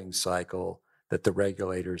driving cycle that the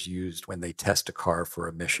regulators used when they test a car for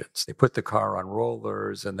emissions. They put the car on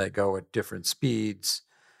rollers and they go at different speeds.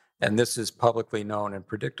 And this is publicly known and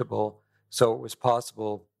predictable. So it was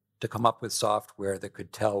possible to come up with software that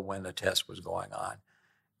could tell when a test was going on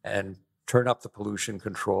and turn up the pollution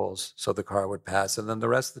controls so the car would pass. And then the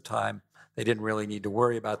rest of the time, they didn't really need to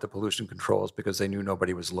worry about the pollution controls because they knew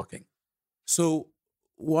nobody was looking. So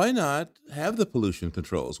why not have the pollution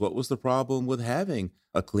controls? What was the problem with having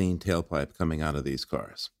a clean tailpipe coming out of these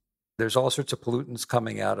cars? There's all sorts of pollutants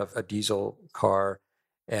coming out of a diesel car,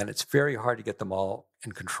 and it's very hard to get them all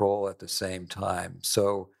in control at the same time.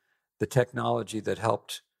 So the technology that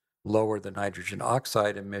helped lower the nitrogen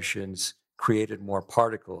oxide emissions created more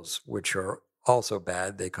particles, which are also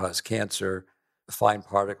bad. They cause cancer, fine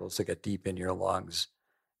particles that get deep in your lungs.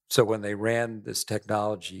 So when they ran this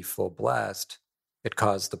technology full blast, it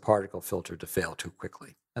caused the particle filter to fail too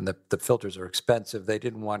quickly. And the filters are expensive. They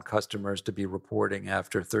didn't want customers to be reporting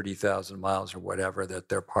after 30,000 miles or whatever that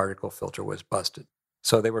their particle filter was busted.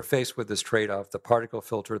 So they were faced with this trade-off, the particle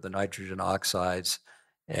filter, the nitrogen oxides,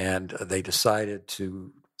 and they decided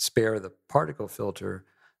to spare the particle filter.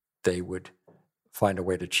 They would find a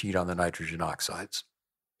way to cheat on the nitrogen oxides.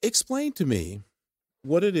 Explain to me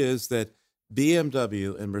what it is that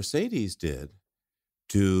BMW and Mercedes did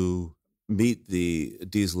to meet the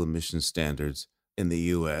diesel emission standards in the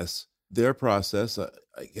U.S. Their process, I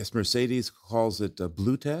guess Mercedes calls it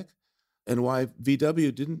Blue Tech, and why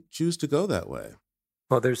VW didn't choose to go that way.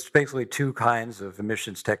 Well, there's basically two kinds of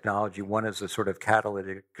emissions technology. One is a sort of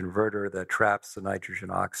catalytic converter that traps the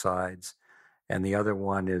nitrogen oxides, and the other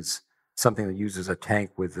one is something that uses a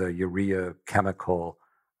tank with a urea chemical,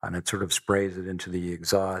 and it sort of sprays it into the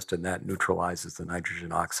exhaust, and that neutralizes the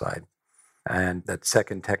nitrogen oxide. And that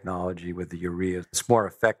second technology with the urea is more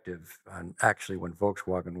effective. And actually, when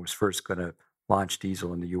Volkswagen was first going to launch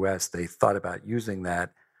diesel in the U.S., they thought about using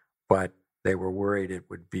that, but They were worried it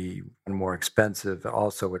would be more expensive.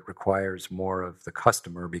 Also, it requires more of the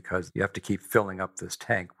customer because you have to keep filling up this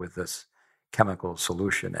tank with this chemical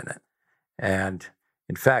solution in it. And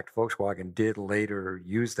in fact, Volkswagen did later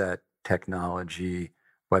use that technology,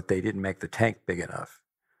 but they didn't make the tank big enough.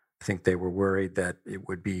 I think they were worried that it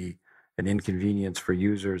would be an inconvenience for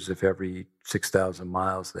users if every 6,000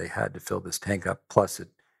 miles they had to fill this tank up, plus it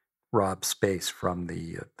robbed space from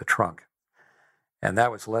the trunk. And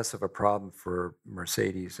that was less of a problem for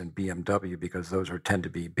Mercedes and BMW because those tend to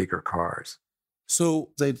be bigger cars.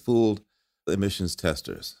 So they'd fooled emissions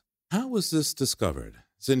testers. How was this discovered?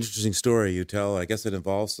 It's an interesting story you tell. I guess it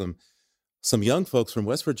involves some young folks from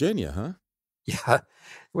West Virginia, huh? Yeah, it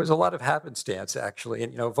was a lot of happenstance, actually.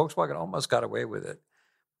 And, Volkswagen almost got away with it.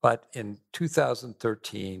 But in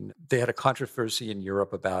 2013, they had a controversy in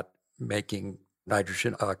Europe about making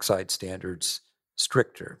nitrogen oxide standards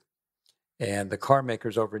stricter. And the car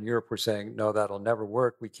makers over in Europe were saying, no, that'll never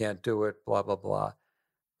work. We can't do it, blah, blah, blah.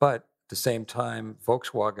 But at the same time,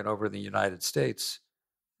 Volkswagen over in the United States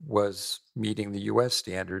was meeting the U.S.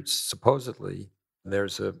 standards, supposedly.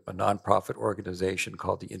 There's a nonprofit organization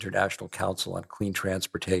called the International Council on Clean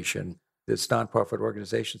Transportation. This nonprofit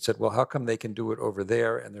organization said, well, how come they can do it over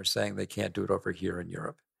there and they're saying they can't do it over here in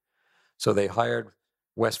Europe? So they hired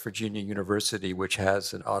West Virginia University, which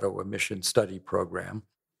has an auto emission study program,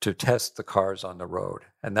 to test the cars on the road.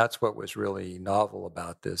 And that's what was really novel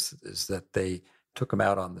about this, is that they took them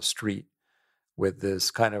out on the street with this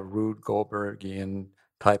kind of Rube Goldbergian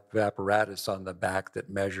type of apparatus on the back that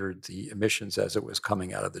measured the emissions as it was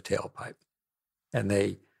coming out of the tailpipe. And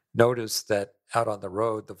they noticed that out on the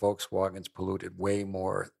road, the Volkswagens polluted way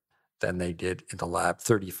more than they did in the lab,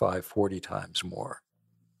 35, 40 times more.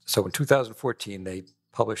 So in 2014, they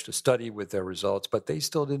published a study with their results, but they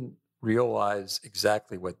still didn't realize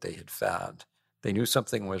exactly what they had found. They knew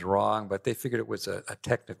something was wrong, but they figured it was a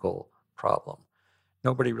technical problem.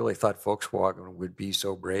 Nobody really thought Volkswagen would be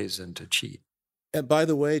so brazen to cheat. And by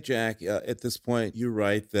the way, Jack, at this point, you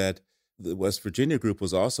write that the West Virginia group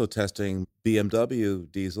was also testing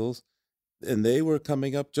BMW diesels, and they were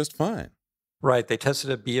coming up just fine. Right. They tested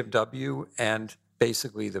a BMW, and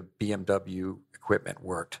basically the BMW equipment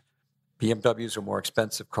worked. BMWs are more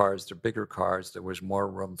expensive cars. They're bigger cars. There was more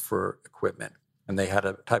room for equipment. And they had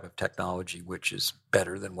a type of technology which is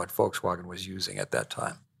better than what Volkswagen was using at that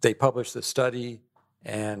time. They published the study,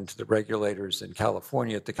 and the regulators in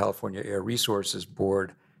California at the California Air Resources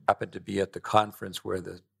Board happened to be at the conference where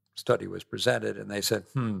the study was presented, and they said,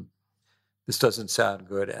 this doesn't sound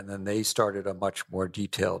good. And then they started a much more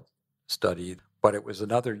detailed study. But it was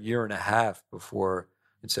another year and a half before,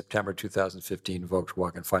 in September 2015,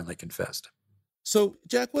 Volkswagen finally confessed. So,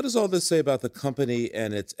 Jack, what does all this say about the company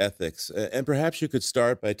and its ethics? And perhaps you could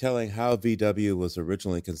start by telling how VW was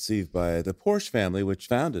originally conceived by the Porsche family, which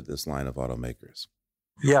founded this line of automakers.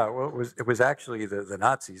 Yeah, well, it was actually the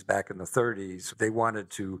Nazis back in the 30s. They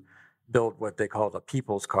wanted to build what they called a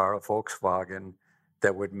people's car, a Volkswagen,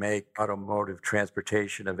 that would make automotive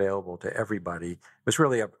transportation available to everybody. It was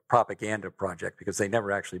really a propaganda project because they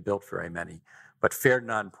never actually built very many. But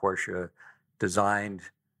Ferdinand Porsche designed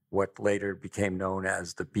what later became known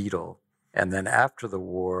as the Beetle. And then after the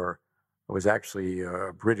war, it was actually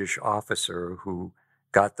a British officer who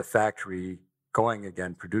got the factory going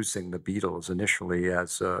again, producing the Beetles initially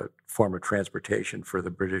as a form of transportation for the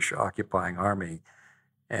British occupying army.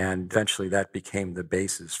 And eventually that became the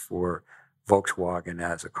basis for Volkswagen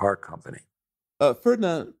as a car company.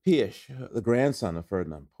 Ferdinand Piëch, the grandson of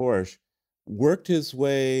Ferdinand Porsche, worked his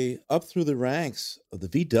way up through the ranks of the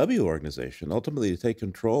VW organization, ultimately to take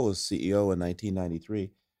control as CEO in 1993.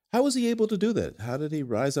 How was he able to do that? How did he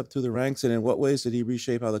rise up through the ranks, and in what ways did he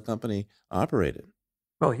reshape how the company operated?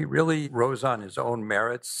 Well, he really rose on his own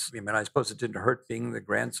merits. I mean, I suppose it didn't hurt being the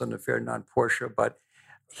grandson of Ferdinand Porsche, but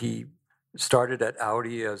he started at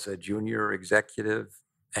Audi as a junior executive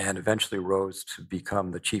and eventually rose to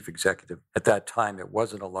become the chief executive. At that time, it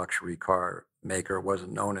wasn't a luxury car maker, it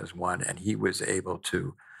wasn't known as one, and he was able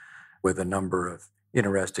to, with a number of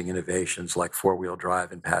interesting innovations like four-wheel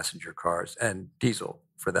drive in passenger cars and diesel,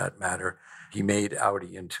 for that matter, he made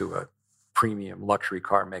Audi into a premium luxury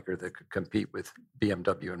car maker that could compete with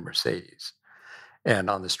BMW and Mercedes. And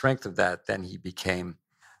on the strength of that, then he became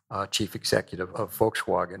chief executive of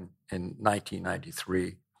Volkswagen in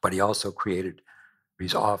 1993. But he also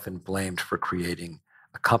he's often blamed for creating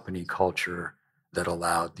a company culture that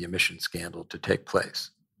allowed the emission scandal to take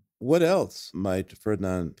place. What else might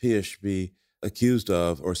Ferdinand Piëch be accused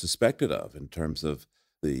of or suspected of in terms of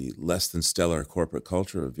the less than stellar corporate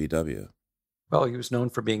culture of VW? Well, he was known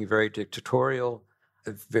for being very dictatorial.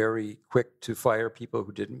 very quick to fire people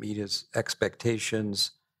who didn't meet his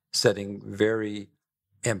expectations, setting very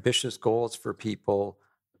ambitious goals for people,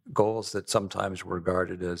 goals that sometimes were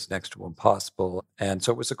regarded as next to impossible. And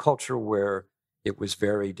so it was a culture where it was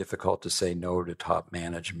very difficult to say no to top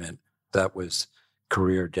management. That was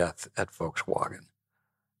career death at Volkswagen.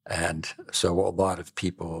 And so a lot of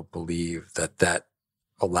people believe that that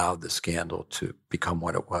allowed the scandal to become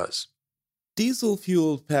what it was.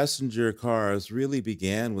 Diesel-fueled passenger cars really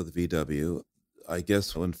began with VW, I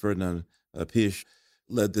guess, when Ferdinand Piëch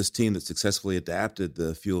led this team that successfully adapted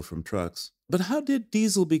the fuel from trucks. But how did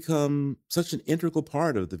diesel become such an integral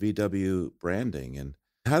part of the VW branding? And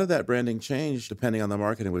how did that branding change depending on the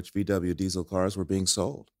market in which VW diesel cars were being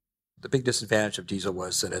sold? The big disadvantage of diesel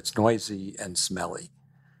was that it's noisy and smelly.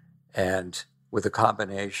 And with a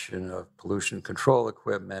combination of pollution control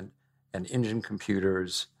equipment and engine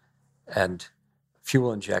computers and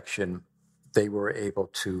fuel injection, they were able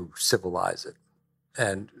to civilize it.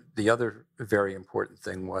 And the other very important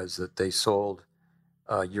thing was that they sold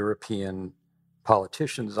European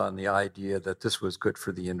politicians on the idea that this was good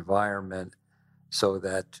for the environment, so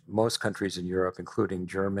that most countries in Europe, including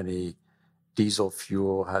Germany, diesel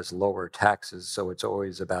fuel has lower taxes, so it's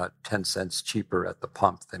always about 10 cents cheaper at the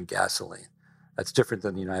pump than gasoline. That's different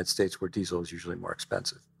than the United States, where diesel is usually more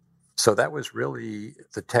expensive. So that was really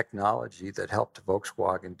the technology that helped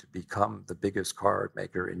Volkswagen to become the biggest car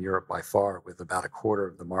maker in Europe by far, with about a quarter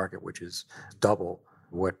of the market, which is double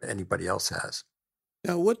what anybody else has.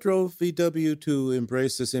 Now, what drove VW to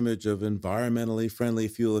embrace this image of environmentally friendly,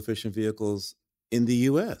 fuel-efficient vehicles in the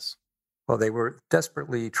U.S.? Well, they were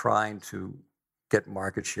desperately trying to get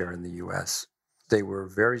market share in the U.S. They were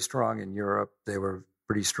very strong in Europe. They were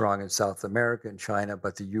pretty strong in South America and China,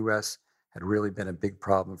 but the U.S. had really been a big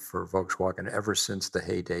problem for Volkswagen ever since the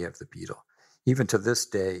heyday of the Beetle. Even to this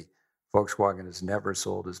day, Volkswagen has never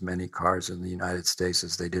sold as many cars in the United States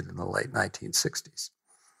as they did in the late 1960s.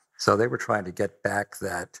 So they were trying to get back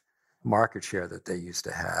that market share that they used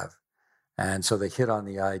to have. And so they hit on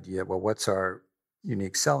the idea, well, what's our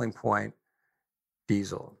unique selling point?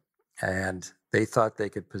 Diesel. And they thought they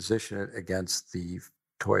could position it against the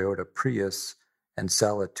Toyota Prius and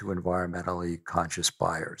sell it to environmentally conscious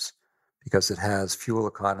buyers, because it has fuel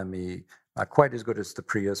economy, not quite as good as the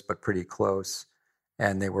Prius, but pretty close.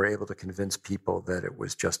 And they were able to convince people that it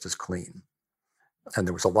was just as clean. And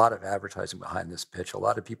there was a lot of advertising behind this pitch. A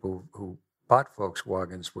lot of people who bought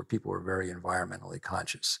Volkswagens were people who were very environmentally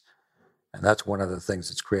conscious. And that's one of the things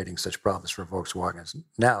that's creating such problems for Volkswagens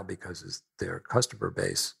now, because their customer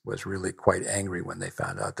base was really quite angry when they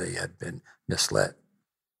found out they had been misled.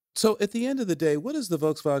 So at the end of the day, what does the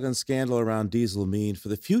Volkswagen scandal around diesel mean for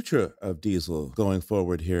the future of diesel going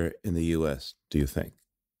forward here in the U.S., do you think?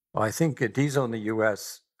 Well, I think diesel in the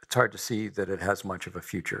U.S., it's hard to see that it has much of a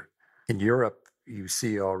future. In Europe, you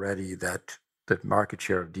see already that the market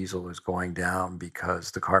share of diesel is going down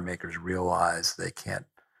because the car makers realize they can't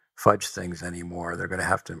fudge things anymore. They're going to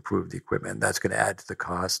have to improve the equipment. That's going to add to the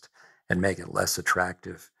cost and make it less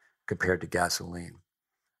attractive compared to gasoline.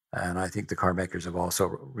 And I think the car makers have also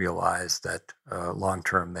realized that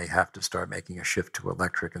long-term they have to start making a shift to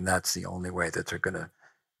electric, and that's the only way that they're going to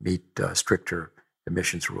meet stricter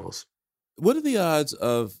emissions rules. What are the odds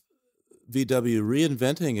of VW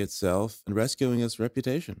reinventing itself and rescuing its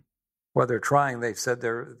reputation? Well, they're trying. They've said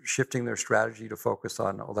they're shifting their strategy to focus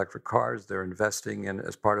on electric cars. They're investing in,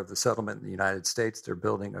 as part of the settlement in the United States, they're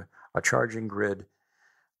building a charging grid.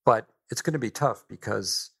 But it's going to be tough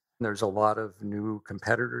because there's a lot of new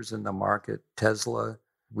competitors in the market. Tesla,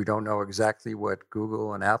 we don't know exactly what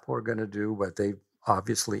Google and Apple are going to do, but they're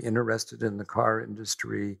obviously interested in the car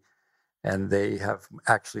industry, and they have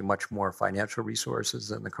actually much more financial resources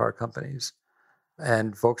than the car companies.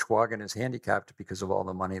 And Volkswagen is handicapped because of all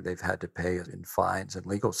the money they've had to pay in fines and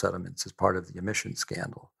legal settlements as part of the emissions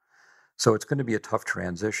scandal. So it's going to be a tough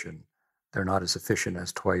transition. They're not as efficient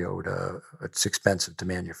as Toyota. It's expensive to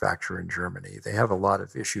manufacture in Germany. They have a lot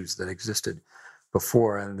of issues that existed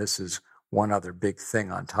before, and this is one other big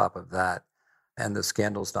thing on top of that. And the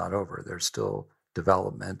scandal's not over. There's still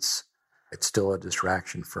developments. It's still a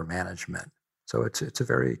distraction for management. So it's a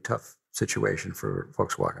very tough situation for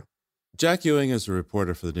Volkswagen. Jack Ewing is a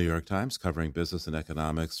reporter for the New York Times covering business and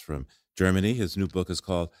economics from Germany. His new book is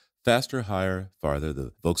called Faster, Higher, Farther,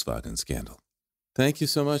 the Volkswagen Scandal. Thank you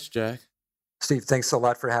so much, Jack. Steve, thanks a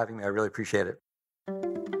lot for having me. I really appreciate it.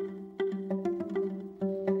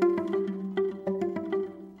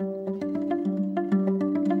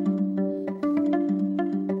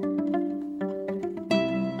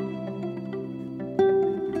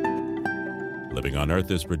 Living on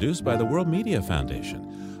Earth is produced by the World Media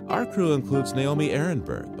Foundation. Our crew includes Naomi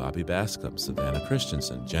Ehrenberg, Bobby Bascom, Savannah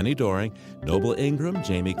Christensen, Jenny Doring, Noble Ingram,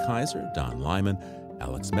 Jamie Kaiser, Don Lyman,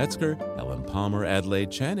 Alex Metzger, Ellen Palmer,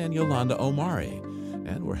 Adelaide Chen, and Yolanda Omari.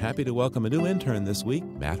 And we're happy to welcome a new intern this week,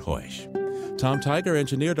 Matt Hoish. Tom Tiger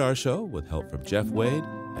engineered our show with help from Jeff Wade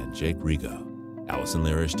and Jake Rigo. Allison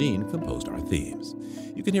Lirish-Dean composed our themes.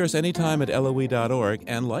 You can hear us anytime at LOE.org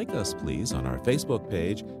and like us, please, on our Facebook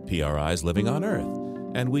page, PRI's Living on Earth.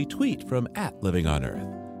 And we tweet from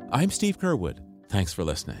 @LivingOnEarth. I'm Steve Curwood. Thanks for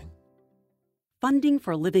listening. Funding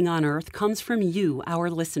for Living on Earth comes from you, our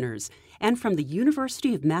listeners, and from the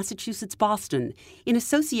University of Massachusetts Boston, in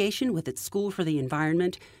association with its School for the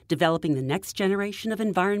Environment, developing the next generation of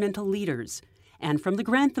environmental leaders, and from the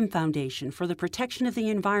Grantham Foundation for the Protection of the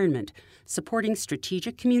Environment, supporting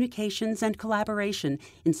strategic communications and collaboration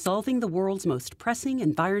in solving the world's most pressing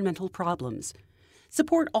environmental problems.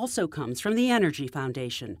 Support also comes from the Energy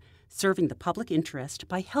Foundation, serving the public interest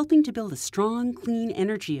by helping to build a strong, clean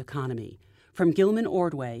energy economy, from Gilman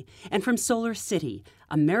Ordway, and from Solar City,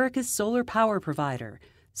 America's solar power provider.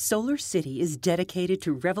 Solar City is dedicated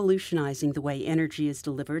to revolutionizing the way energy is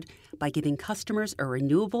delivered by giving customers a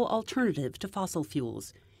renewable alternative to fossil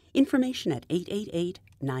fuels. Information at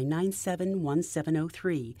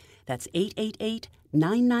 888-997-1703. That's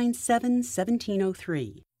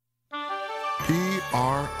 888-997-1703.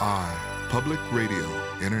 PRI, Public Radio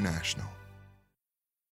International.